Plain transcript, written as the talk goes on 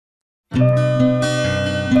I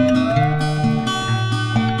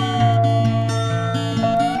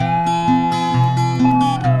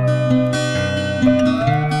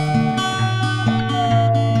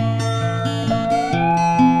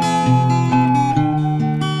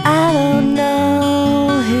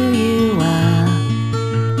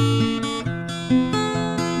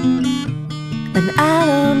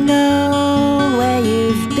don't know where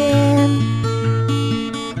you've been.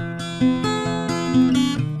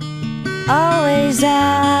 Always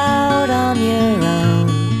out on your own.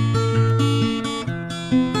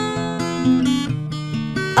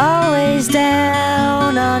 Always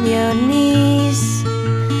down on your knees.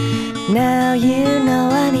 Now you know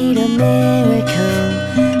I need a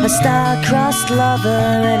miracle, a star-crossed lover,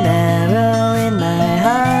 an arrow in my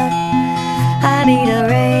heart. I need a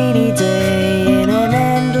rainy day in an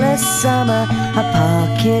endless summer, a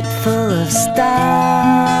pocket full of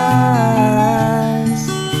stars.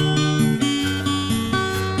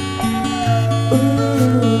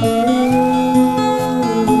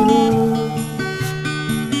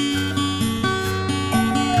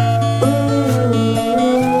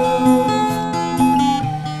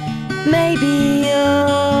 Maybe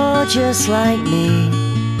you're just like me.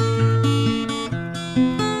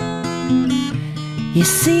 You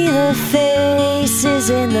see the faces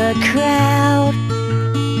in the crowd,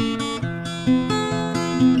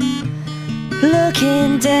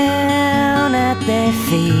 looking down at their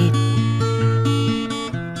feet.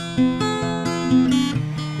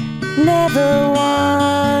 Never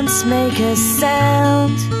once make a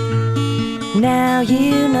sound. Now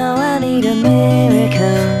you know I need a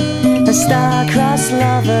miracle, a star-crossed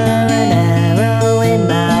lover, an arrow in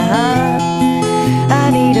my heart. I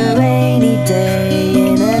need a rainy day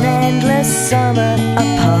in an endless summer, a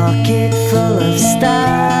pocket full of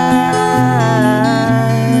stars.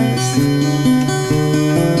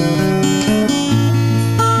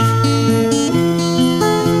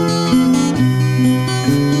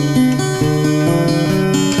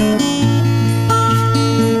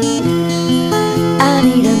 I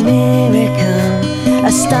need a miracle,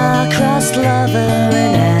 a star-crossed lover,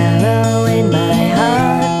 an